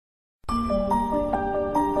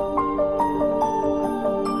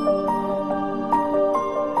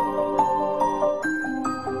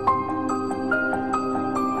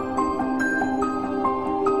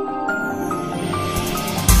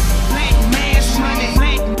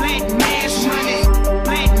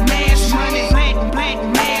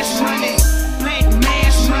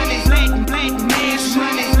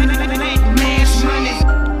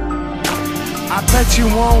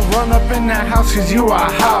run up in that house cause you a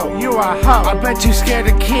hoe. You a hoe. I bet you scared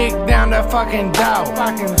to kick down that fucking door.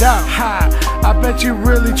 Ha, I bet you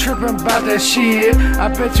really tripping about that shit. I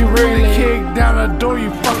bet you really kick down the door,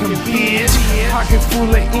 you fucking bitch. Pockets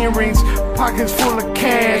full of earrings, pockets full of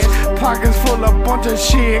cash, pockets full of bunch of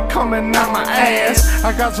shit coming out my ass.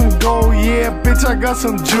 I got some gold, yeah, bitch, I got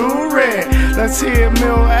some jewelry. Let's hear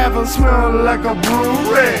Mill Apple smell like a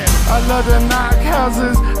brewery. I love to knock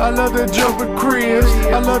houses, I love to jump at cribs,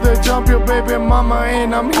 I love to jump your baby mama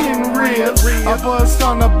and I'm hitting ribs. I bust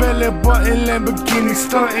on a belly button, Lamborghini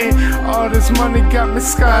stunting. All this money got me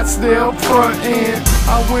Scottsdale frontin'.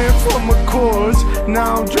 I went from a course,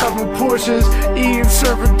 now I'm driving Porsches, eating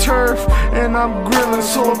surfing turf, and I'm grilling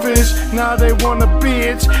swordfish. Now they want a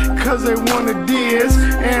bitch, cause they want a diss,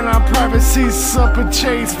 and I'm private seats up in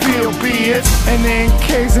Chasefield, bitch. And in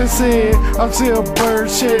case I said, I'm still bird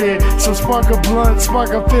shitted, so spark a blunt, spark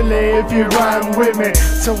a Philly if you're riding with me.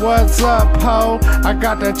 So what's up, ho? I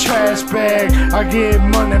got that trash bag, I get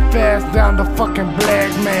money fast down the fucking black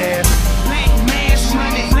man.